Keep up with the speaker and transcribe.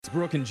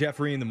Brooke and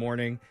Jeffrey in the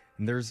morning,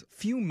 and there's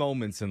few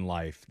moments in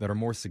life that are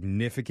more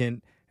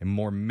significant and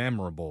more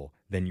memorable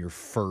than your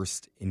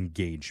first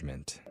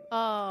engagement.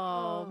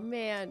 Oh,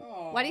 man.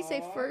 Why do you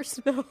say first?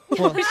 No.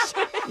 Well,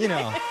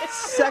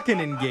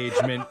 second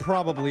engagement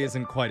probably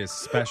isn't quite as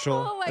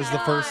special as the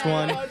first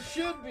one. It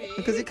should be.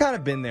 Because you've kind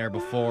of been there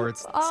before.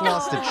 It's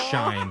lost its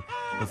shine.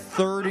 The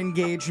third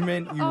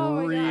engagement,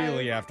 you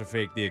really have to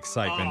fake the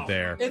excitement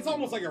there. It's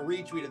almost like a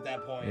retweet at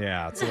that point.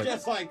 Yeah, it's You're like,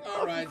 just like,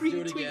 all right, do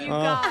it Retweet again. you.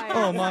 guys.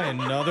 oh my,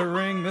 another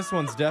ring? This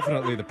one's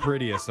definitely the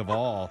prettiest of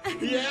all.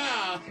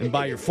 Yeah. And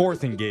by your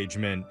fourth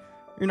engagement,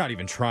 you're not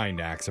even trying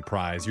to act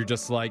surprised. You're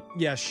just like,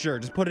 yeah, sure,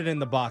 just put it in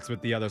the box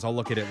with the others. I'll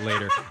look at it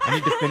later. I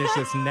need to finish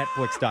this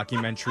Netflix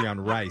documentary on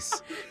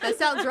rice. That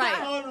sounds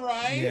right. All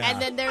right. Yeah. And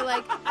then they're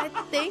like, I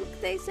think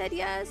they said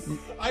yes.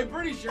 I'm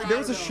pretty sure. There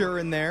was I a don't know. sure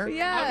in there.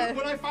 Yeah.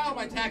 When I file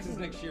my taxes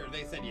next year,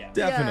 they said yes.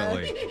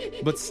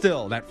 Definitely. But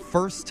still, that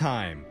first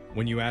time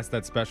when you ask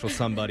that special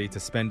somebody to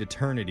spend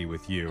eternity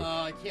with you,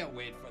 I can't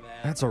wait for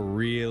that. that's a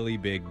really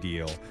big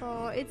deal.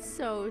 Oh, it's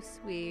so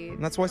sweet.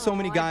 And that's why so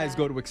many I guys bet.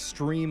 go to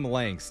extreme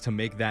lengths to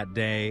make that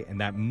day and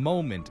that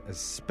moment as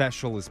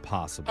special as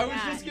possible. I was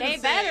just gonna they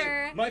say,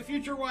 better. my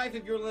future wife,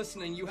 if you're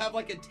listening, you have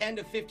like a 10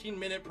 to 15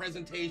 minute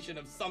presentation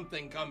of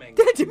something coming.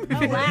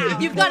 Oh, wow.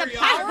 You've got a Hurry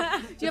power?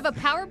 up. Do you have a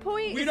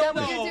PowerPoint? We Is don't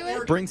that what know. you're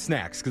doing? Bring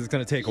snacks, because it's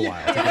going to take a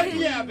while.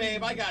 Yeah,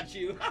 babe, I got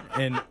you.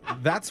 And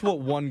that's what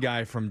one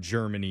guy from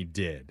Germany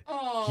did.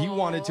 He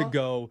wanted to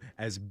go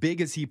as big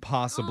as he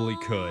possibly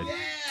could.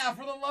 Yeah,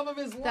 for the love of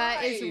his life.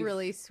 That is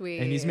really sweet.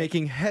 And he's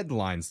making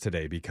headlines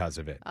today because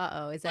of it.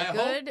 Uh-oh, is I that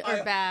hope- good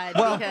or bad?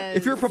 Well, because...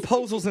 if your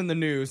proposal's in the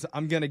news,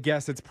 I'm going to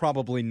guess it's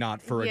probably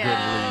not for a good reason.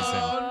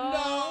 Oh,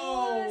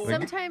 no.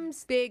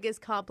 Sometimes big is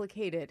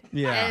complicated.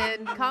 Yeah.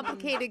 And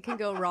complicated can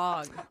go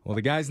wrong. Well,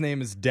 the guy's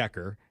name is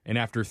Decker, and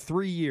after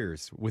 3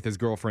 years with his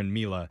girlfriend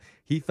Mila,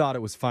 he thought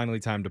it was finally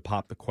time to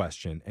pop the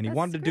question, and he That's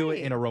wanted to do it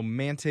sweet. in a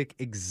romantic,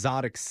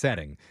 exotic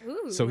setting.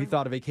 Ooh. So he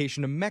thought a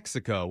vacation to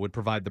Mexico would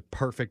provide the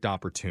perfect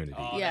opportunity.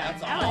 Oh, Yeah.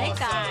 that's I like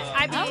that.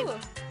 I mean,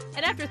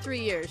 and after 3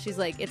 years, she's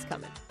like, it's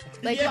coming.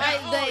 Like,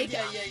 yeah,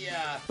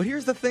 yeah. But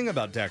here's the thing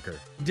about Decker.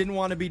 He didn't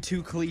want to be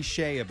too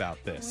cliche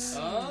about this.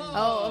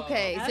 Oh,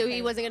 okay. So he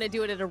Okay. wasn't going to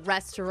do it at a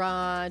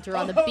restaurant or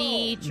on the Oh.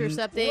 beach or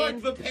something.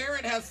 Look, the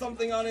parrot has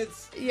something on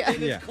its, Yeah. in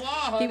its Yeah. claw,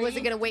 honey. He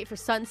wasn't going to wait for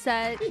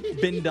sunset.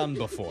 Been done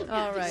before.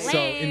 All right. So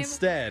Lame.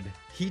 instead,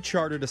 he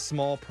chartered a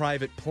small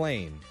private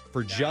plane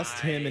for just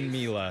him and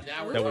Mila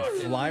Now we're that would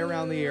talking. fly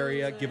around the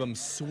area, give him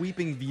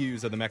sweeping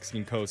views of the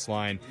Mexican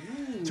coastline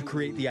to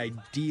create the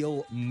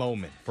ideal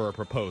moment for a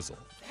proposal.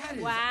 That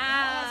is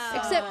Wow.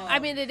 Except, I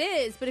mean, it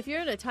is, but if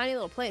you're in a tiny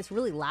little plane, it's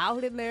really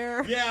loud in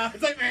there. Yeah,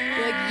 it's like,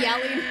 You're like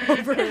yelling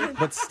over.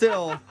 But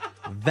still,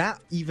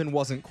 that even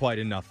wasn't quite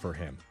enough for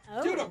him.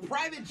 dude, a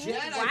private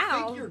jet? I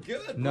Wow. think you're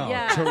good. No,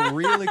 Yeah. to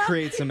really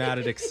create some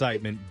added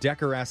excitement,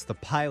 Decker asked the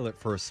pilot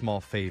for a small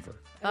favor.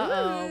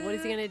 Uh-oh, what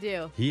is he going to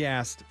do? He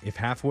asked if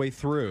halfway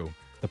through,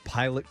 the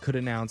pilot could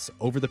announce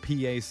over the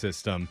PA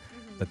system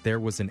that there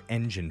was an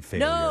engine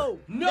failure. No!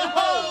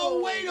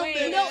 No, wait a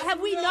minute. No, have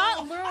we No.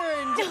 not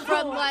learned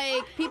from,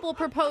 like, people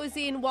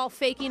proposing while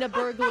faking a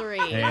burglary?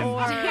 And- or...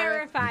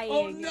 Terrifying.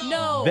 Oh, no.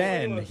 No.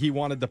 Then he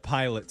wanted the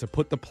pilot to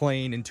put the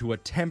plane into a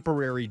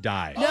temporary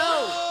dive. No.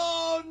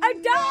 Oh, A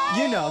dog.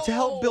 You know, to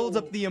help build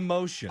up the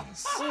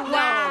emotions.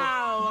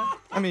 Wow.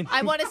 I mean,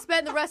 I want to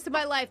spend the rest of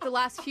my life, the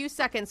last few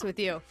seconds with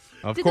you.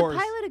 of Did course. the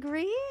pilot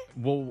agree?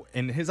 Well,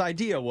 and his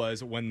idea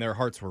was when their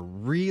hearts were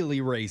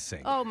really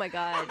racing. Oh, my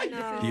God. The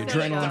Gonna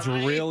adrenaline's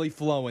die. really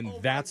flowing.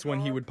 That's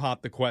when he would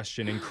pop the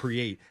question and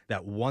create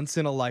that once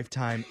in a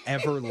lifetime,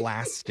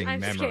 everlasting I'm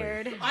memory.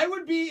 scared. I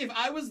would be, if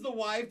I was the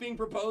wife being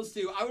proposed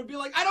to, I would be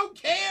like, I don't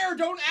care.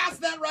 Don't ask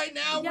that right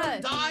now. Yeah.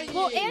 We're dying.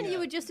 Well, and you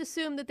would just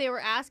assume that they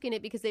were asking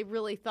it because they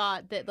really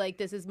thought that, like,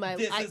 this is my...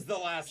 This is the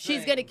last She's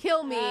thing. going to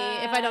kill me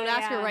if I don't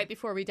ask her yeah. right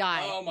before we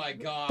die. Oh, my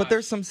God. But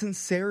there's some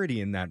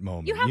sincerity in that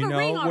moment. You have a know,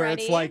 ring where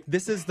it's already. like,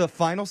 this is the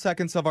final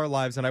seconds of our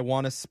lives, and I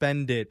want to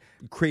spend it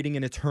creating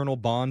an eternal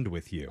bond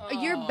with you.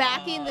 You're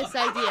backing this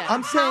idea.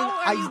 I'm saying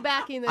How are you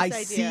backing this I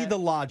idea? see the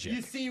logic.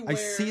 You see I where-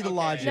 see the okay.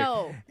 logic.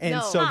 No, and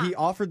no. so he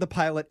offered the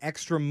pilot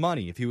extra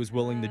money if he was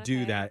willing to do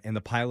Okay. that, and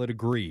the pilot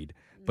agreed.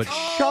 But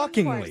Oh,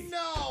 shockingly,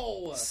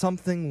 No.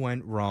 something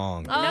went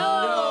wrong.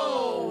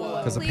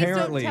 Oh. 'Cause Please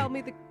apparently- don't tell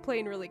me the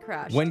plane really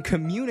crashed. When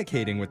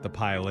communicating with the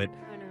pilot,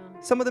 Oh,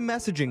 no. some of the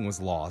messaging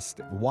was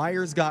lost.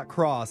 Wires got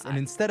crossed, and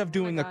instead of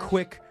doing a gosh.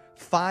 quick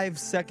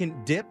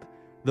 5-second dip,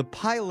 the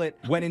pilot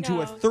went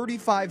into a No.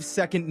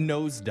 35-second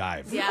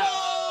nosedive. Yeah.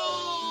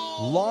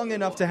 Long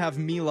enough to have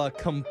Mila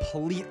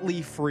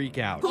completely freak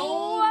out.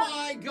 Oh,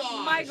 my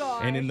God. My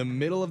God. And in the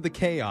middle of the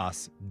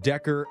chaos,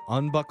 Decker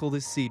unbuckled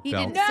his He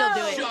seatbelt. didn't still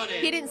do it. Shut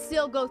it. He didn't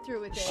still go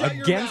through with it. Shut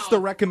your Against mouth. the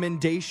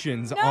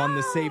recommendations on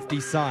the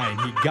safety sign,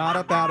 he got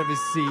up out of his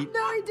seat,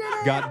 No, he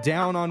didn't. got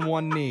down on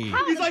one knee,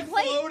 He's like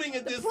plane- floating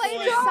at this Plane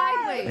point. is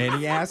sideways. and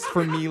he asked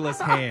for Mila's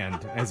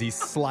hand as he's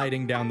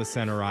sliding down the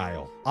center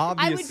aisle. I would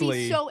Obviously,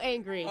 be so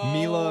angry.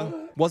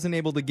 Mila wasn't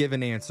able to give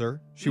an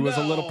answer. She was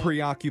a little No.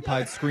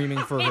 preoccupied, screaming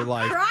for her And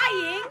life.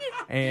 crying.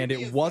 And Give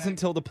me it a wasn't sec.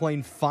 until the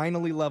plane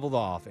finally leveled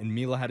off and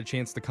Mila had a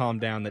chance to calm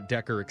down that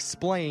Decker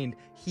explained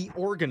he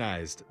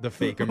organized the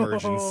fake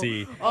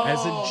emergency as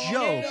a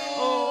joke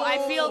Oh,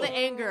 I feel the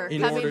anger in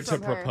coming order to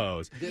from her.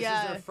 propose. This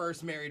Yeah. is their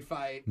first married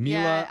fight. Mila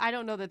Yeah, I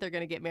don't know that they're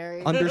going to get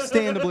married.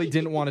 understandably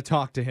didn't want to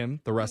talk to him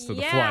the rest of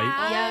the flight.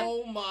 Yeah.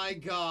 Oh my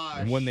gosh.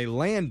 And when they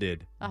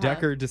landed,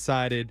 Decker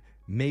decided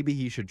maybe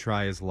he should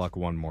try his luck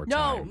one more No.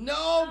 time.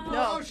 No, bro,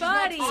 No, she's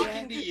buddy. not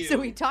talking to you. So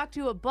we talked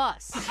to a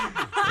bus.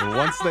 And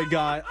once they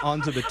got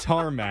onto the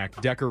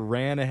tarmac, Decker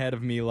ran ahead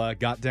of Mila,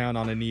 got down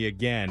on a knee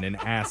again, and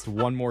asked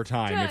one more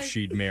time if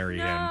she'd marry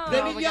him.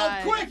 Then Oh he my yelled,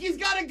 God. quick, he's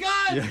got a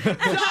gun!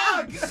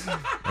 Doug!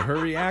 Her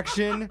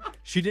reaction,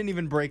 she didn't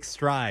even break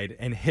stride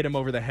and hit him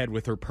over the head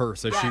with her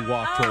purse as she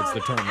walked towards the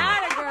terminal.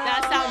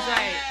 That sounds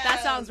right.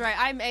 That sounds right.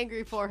 I'm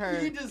angry for her.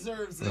 He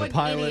deserves The it.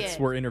 pilots idiot.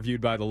 were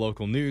interviewed by the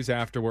local news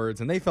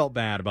afterwards, and they felt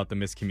bad about the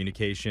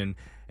miscommunication,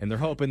 and they're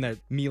hoping that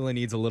Mila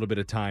needs a little bit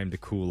of time to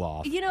cool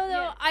off. You know,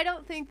 though, I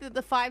don't think that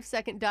the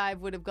 5-second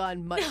dive would have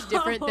gone much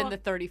different than the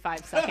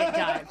 35-second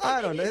dive.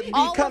 I don't know. It'd be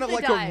All kind of of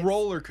the like dives. a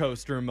roller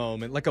coaster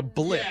moment, like a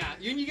blip.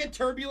 Yeah, you get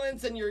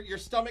turbulence and your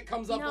stomach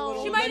comes up a No.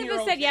 little. She and might then have you're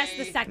just said yes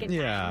okay. the second time.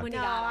 Yeah. When you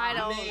No, got I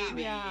off. don't.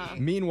 Maybe. Yeah.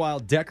 Meanwhile,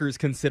 Decker's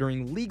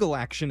considering legal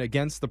action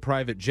against the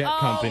private jet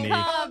company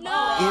come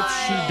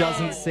if she on.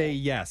 doesn't say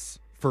yes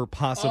for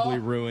possibly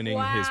ruining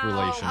his wow.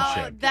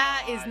 relationship. Oh,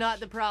 that is not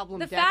the problem,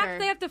 The Decker. fact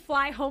they have to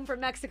fly home from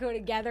Mexico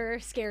together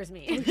scares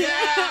me.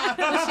 Yeah!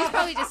 Well, she's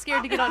probably just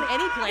scared to get on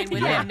any plane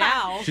with Yeah. him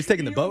now. She's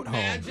taking the Can boat you home.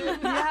 imagine?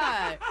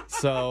 Yeah.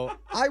 So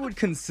I would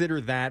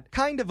consider that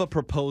kind of a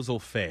proposal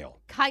fail.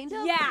 Kind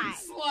of? Yeah,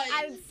 Like-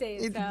 I would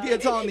say so.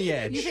 It's on the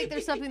edge. You think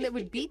there's something that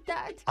would beat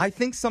that? I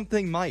think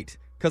something might.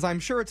 Because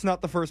I'm sure it's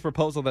not the first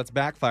proposal that's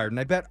backfired. And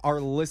I bet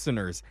our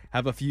listeners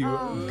have a few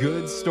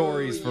good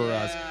stories for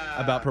us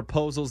about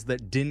proposals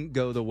that didn't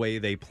go the way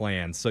they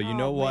planned. So you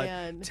know what?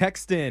 man.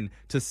 Text in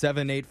to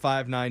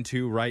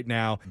 78592 right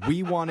now.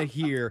 We want to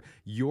hear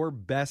your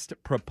best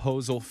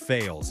proposal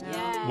fails.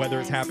 Yes. Whether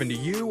it's happened to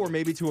you or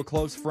maybe to a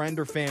close friend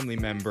or family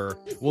member.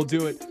 We'll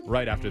do it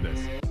right after this.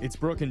 It's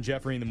Brooke and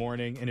Jeffrey in the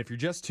morning. And if you're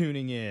just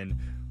tuning in,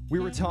 we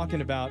were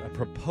talking about a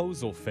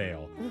proposal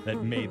fail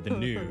that made the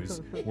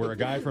news, where a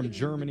guy from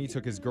Germany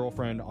took his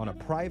girlfriend on a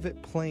private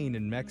plane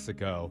in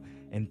Mexico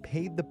and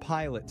paid the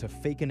pilot to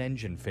fake an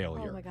engine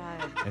failure Oh, my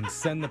God. and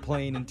send the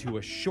plane into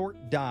a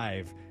short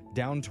dive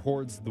down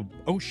towards the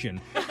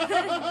ocean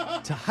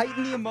to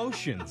heighten the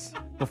emotions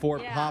before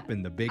Yeah.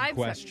 popping the big I'm sorry.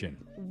 question.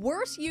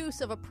 Worst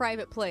use of a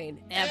private plane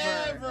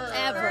ever. Ever.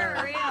 Ever.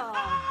 For real.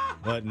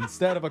 But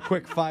instead of a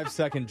quick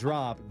 5-second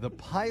drop, the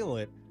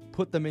pilot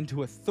put them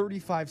into a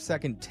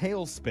 35-second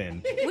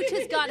tailspin. Which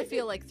has got to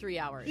feel like 3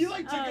 hours. He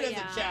like took Oh, it as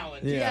yeah. a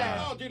challenge. Yeah.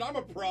 He's like, oh, dude, I'm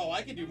a pro.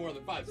 I can do more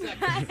than 5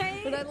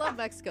 seconds. But I love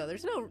Mexico.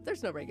 There's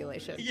no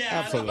regulation. Yeah.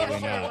 Absolutely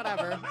not.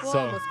 Whatever. We'll So-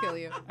 almost kill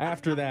you.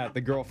 After that, the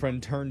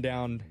girlfriend turned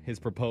down his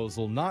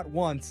proposal not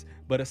once,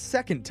 but a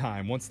second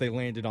time once they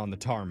landed on the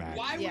tarmac.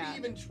 Why would Yeah. he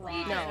even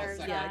try No, a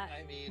second? yeah.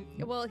 I mean,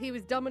 Well, he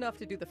was dumb enough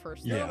to do the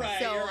first You're time.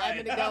 right, So you're I'm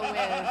right. going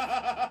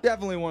to go with.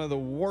 Definitely one of the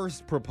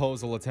worst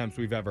proposal attempts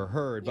we've ever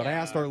heard, but I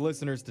Yeah. asked our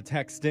listeners to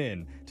text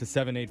in to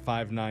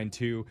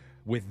 78592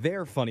 with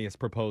their funniest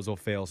proposal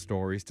fail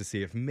stories to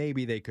see if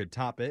maybe they could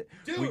top it.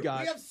 dude, we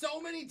got have so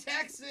many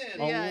texts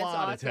in. a Yeah, it's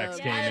lot of awesome.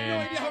 texts I came have no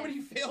in. idea how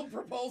many failed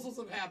proposals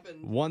have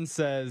happened. One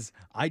says,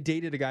 I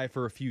dated a guy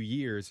for a few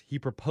years. He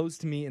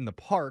proposed to me in the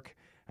park.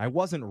 I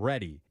wasn't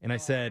ready. And I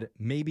said,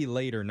 maybe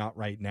later, not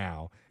right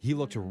now. He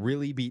looked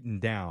really beaten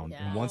down.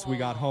 And once we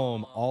got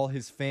home, all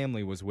his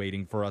family was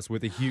waiting for us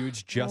with a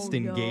huge just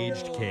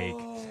engaged cake.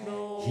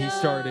 He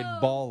started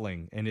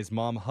bawling, and his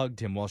mom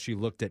hugged him while she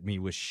looked at me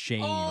with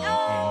shame and anger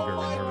Oh in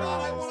my her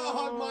God, I eyes. want to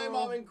hug my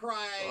mom and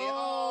cry.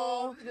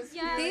 Oh, just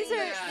Yeah. hearing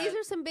These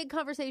are some big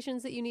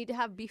conversations that you need to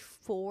have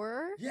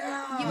before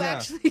Yeah. you Yeah.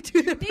 actually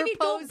do the Maybe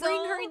proposal. don't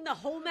bring her in the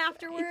home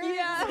afterwards.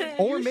 Yeah.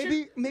 Or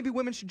You maybe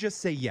women should just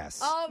say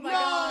yes. Oh my No.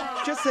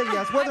 God. Just say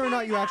yes, whether or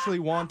not you actually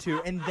want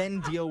to, and then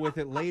deal with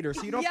it later.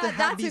 So you don't have Yeah, to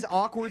have that's these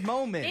awkward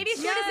moments. Maybe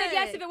she would have said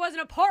Yeah. yes if it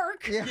wasn't a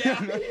park. Yeah.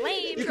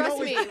 Lame. You can Trust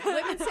always- me,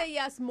 women say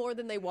yes more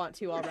than they want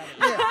to already.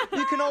 Yeah,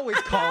 you can always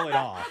call it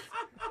off.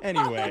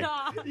 Anyway,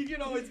 You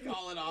can always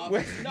call it off.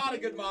 It's not a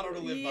good motto to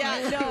live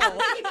Yeah, by. no.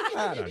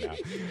 I don't know.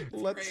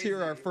 Let's hear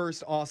crazy. our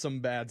first awesome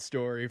bad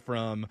story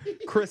from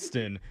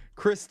Kristen.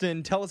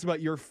 Kristen, tell us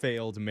about your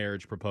failed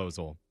marriage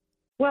proposal.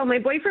 Well, my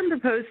boyfriend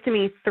proposed to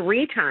me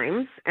 3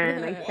 times,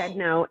 and I said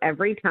no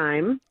every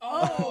time.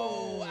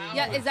 Oh, ouch.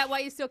 Yeah, is that why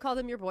you still call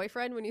him your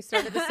boyfriend when you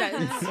started the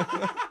sentence?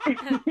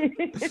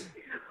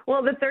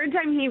 Well, the 3rd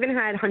time he even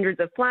had hundreds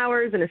of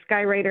flowers and a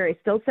skywriter. I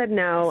still said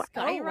no.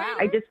 Oh, wow.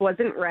 I just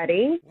wasn't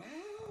ready.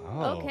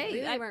 Oh. Okay,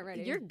 Really weren't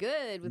ready. you're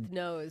good with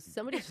no's.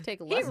 Somebody should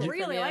take a He lesson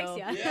really from likes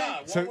you. Yeah,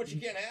 want So what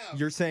you can't have.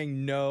 You're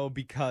saying no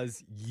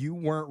because you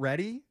weren't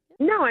ready?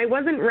 No, I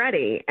wasn't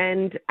ready.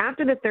 And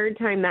after the 3rd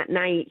time that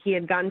night, he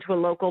had gone to a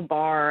local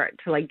bar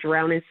to like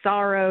drown his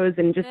sorrows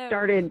and just Oh.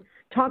 started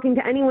talking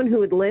to anyone who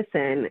would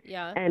listen.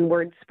 Yeah. And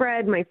word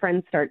spread. My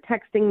friends start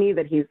texting me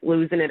that he's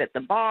losing it at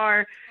the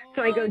bar.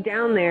 So I go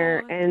down there,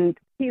 and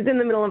he's in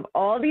the middle of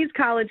all these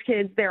college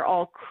kids. They're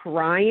all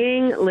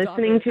crying,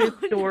 listening to his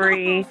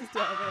story.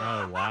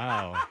 Oh,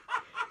 wow.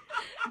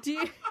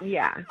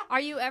 Yeah. Are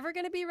you ever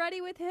going to be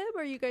ready with him,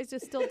 or are you guys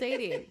just still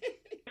dating?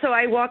 So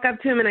I walk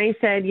up to him and I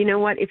said, you know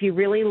what? If you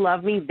really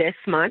love me this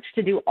much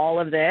to do all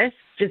of this,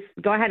 just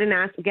go ahead and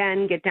ask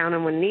again, get down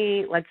on one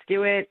knee, let's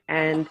do it.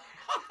 And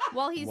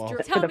While he's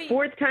for the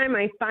fourth time,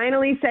 I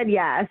finally said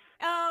yes.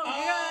 Oh,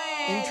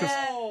 good.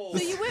 Interesting. So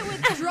you went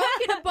with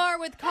drunk in a bar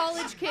with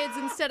college kids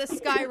instead of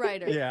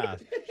Skyrider. Yeah.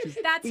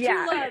 That's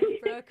Yeah. true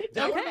love, Brooke.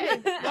 That Okay.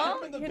 would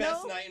have been the you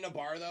best know. night in a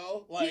bar,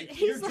 though. Like,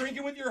 He's you're like-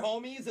 drinking with your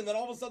homies, and then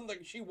all of a sudden,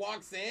 like, she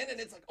walks in, and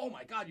it's like, oh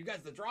my God, you guys,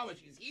 the drama,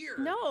 she's here.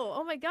 No,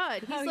 oh my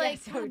God. He's Oh, yeah, like,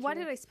 so "God, why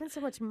true. did I spend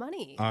so much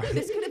money? All right.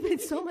 This could have been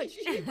so much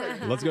cheaper.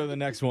 Let's go to the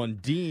next one.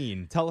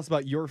 Dean, tell us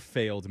about your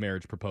failed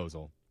marriage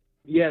proposal.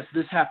 Yes,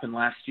 this happened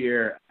last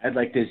year. I had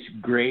like this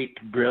great,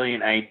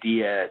 brilliant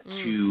idea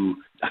to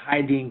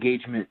hide the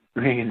engagement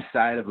ring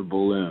inside of a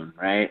balloon,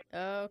 right?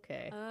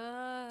 Okay.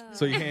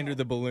 So you hand her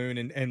the balloon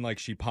and like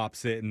she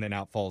pops it and then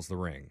out falls the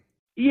ring.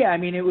 Yeah, I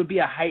mean, it would be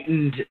a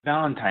heightened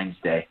Valentine's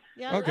Day.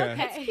 Yeah, Okay.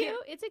 It's cute.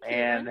 It's a cute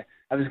And one.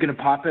 I was going to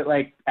pop it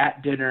like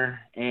at dinner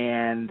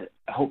and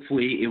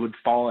hopefully it would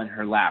fall in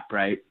her lap,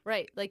 right?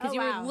 Right, like, because Oh, you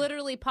wow. were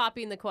literally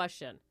popping the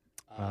question.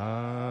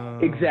 Oh.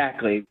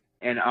 Exactly.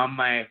 And on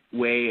my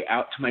way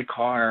out to my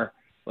car,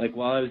 like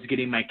while I was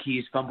getting my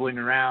keys fumbling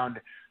around,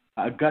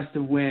 a gust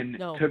of wind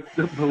No. took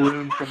the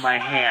balloon from my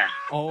hand.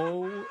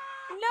 Oh.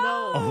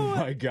 No. Oh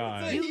my It's a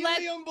God. You let-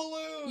 helium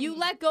balloon. You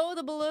let go of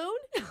the balloon?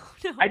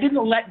 I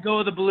didn't let go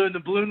of the balloon. The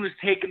balloon was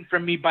taken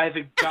from me by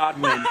the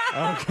godwind.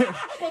 Okay.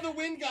 For the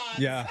wind gods.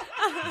 Yeah.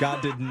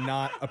 God did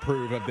not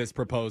approve of this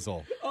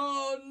proposal.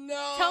 Oh,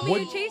 no. Tell me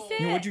you chased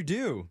it. What'd you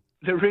do?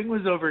 The ring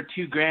was over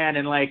 $2,000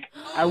 and like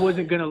I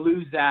wasn't going to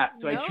lose that.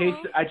 So No.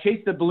 I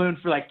chased the balloon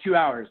for like 2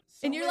 hours.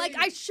 And you're like,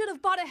 I should have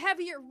bought a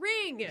heavier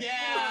ring.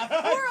 Yeah.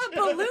 Or a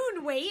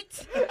balloon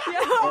weight.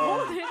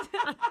 Hold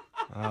it.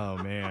 Oh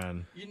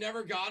man. You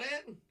never got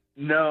it?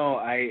 No,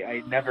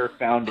 I never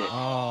found it.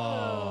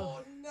 Oh.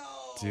 no.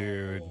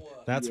 Dude.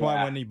 That's why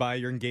Yeah. when you buy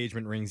your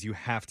engagement rings, you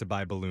have to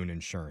buy balloon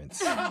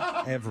insurance.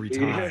 Every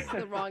time.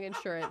 The wrong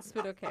insurance,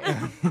 but okay.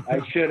 I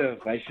should have,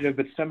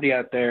 but somebody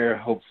out there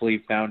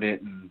hopefully found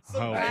it. And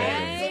Some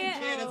Okay.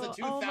 kid has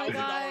a Oh my $2,000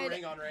 God.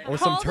 ring on right Or now.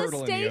 some Call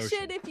turtle the in the station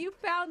ocean. if you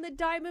found the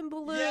diamond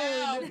balloon.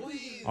 Yeah,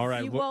 please. All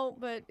right. You won't,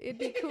 but it'd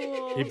be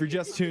cool. If you're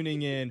just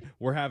tuning in,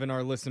 we're having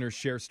our listeners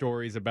share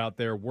stories about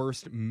their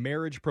worst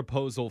marriage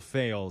proposal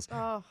fails.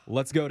 Oh.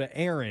 Let's go to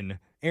Aaron.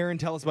 Aaron,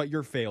 tell us about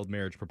your failed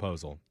marriage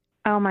proposal.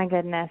 Oh my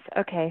goodness.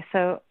 Okay,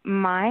 so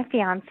my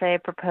fiance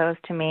proposed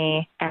to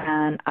me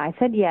and I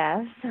said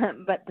yes,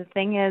 but the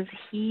thing is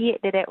he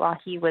did it while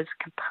he was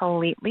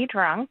completely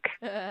drunk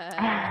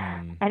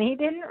and he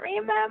didn't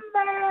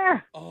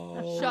remember.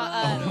 Oh, Shut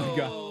up. Oh my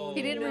God.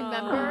 He didn't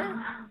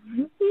remember?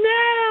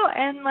 No,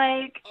 and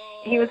like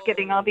he was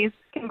getting all these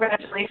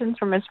congratulations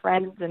from his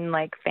friends and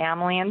like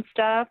family and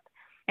stuff.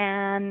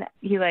 And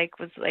he like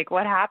was like,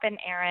 "What happened,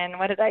 Aaron?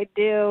 What did I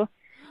do?"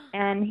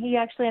 And he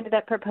actually ended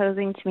up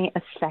proposing to me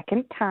a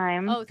second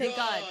time. Oh, thank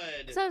God.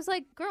 Good. So I was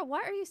like, girl,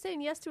 why are you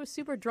saying yes to a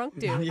super drunk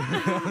dude?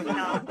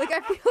 Yeah. Like, I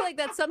feel like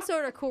that's some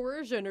sort of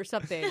coercion or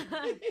something.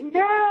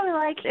 No,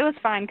 like it was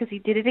fine because he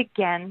did it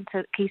again.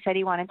 So he said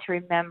he wanted to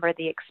remember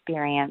the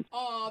experience.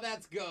 Oh,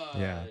 that's good.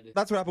 Yeah.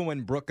 That's what happened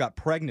when Brooke got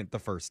pregnant the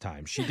first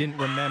time. She didn't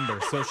remember.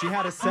 So she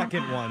had a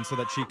second one so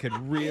that she could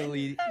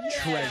really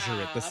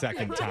treasure it the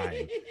second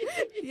time.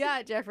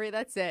 Yeah, Jeffrey,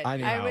 that's it. I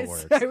knew how it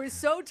was, works. I was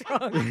so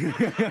drunk.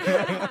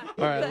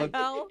 All right, The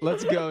hell?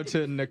 let's go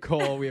to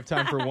Nicole. We have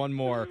time for one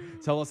more.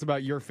 Tell us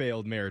about your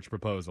failed marriage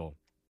proposal.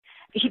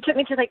 He took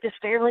me to like this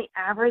fairly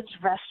average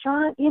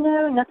restaurant, you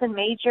know, nothing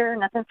major,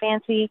 nothing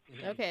fancy.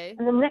 Okay.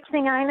 And the next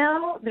thing I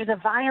know, there's a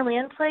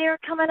violin player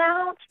coming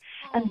out,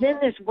 and then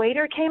this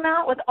waiter came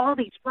out with all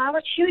these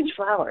flowers, huge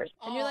flowers.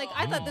 And you're like,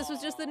 I thought this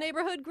was just the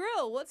neighborhood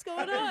grill. What's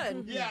going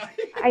on? Yeah.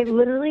 I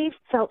literally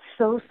felt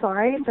so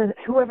sorry for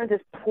whoever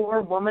this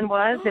poor woman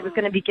was that was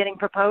going to be getting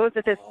proposed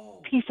at this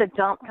piece of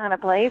dump kind of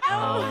place.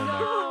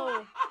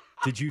 Oh,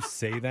 Did you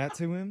say that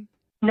to him?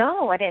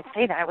 No, I didn't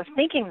say that. I was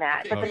thinking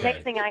that. But Okay. the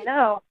next thing I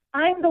know,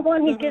 I'm the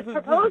one he gets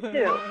proposed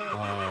to. Oh,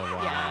 wow.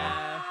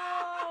 Yeah.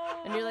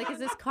 And you're like, is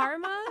this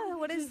karma?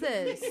 What is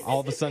this? All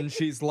of a sudden,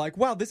 she's like,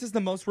 wow, this is the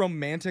most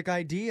romantic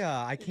idea.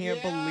 I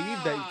can't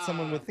believe that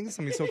someone would think of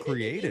something so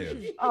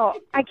creative. Oh,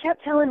 I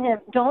kept telling him,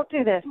 don't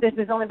do this. This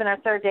has only been our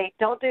third date.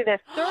 Don't do this.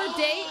 Third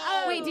date?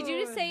 Wait, did you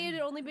just say it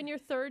had only been your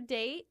third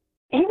date?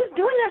 He was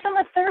doing this on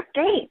the third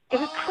date. It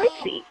was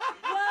crazy.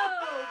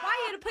 Whoa,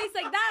 why at a place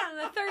like that on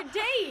the third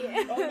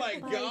date? Oh my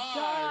My gosh.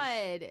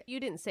 God. You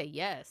didn't say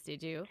yes,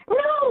 did you?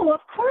 No,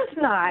 of course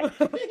not.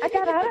 I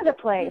got out of the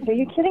place. Are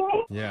you kidding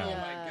me? Yeah. Oh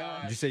my gosh.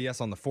 Did you say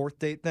yes on the fourth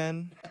date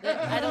then?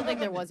 I don't think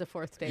there was a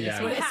fourth date. Yeah.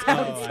 Is what it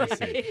Oh, sounds I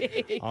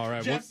see. like. All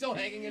right. Jeff's still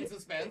hanging in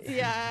suspense.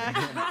 Yeah.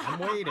 I'm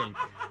waiting.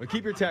 But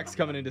keep your texts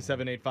coming into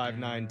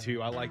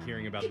 78592. I like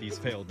hearing about these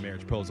failed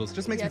marriage proposals.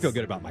 Just makes me Yes. feel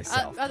good about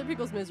myself. Other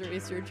people's misery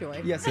is your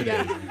joy. Yes, it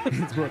is.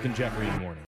 It's Brooke and Jeffrey in the morning.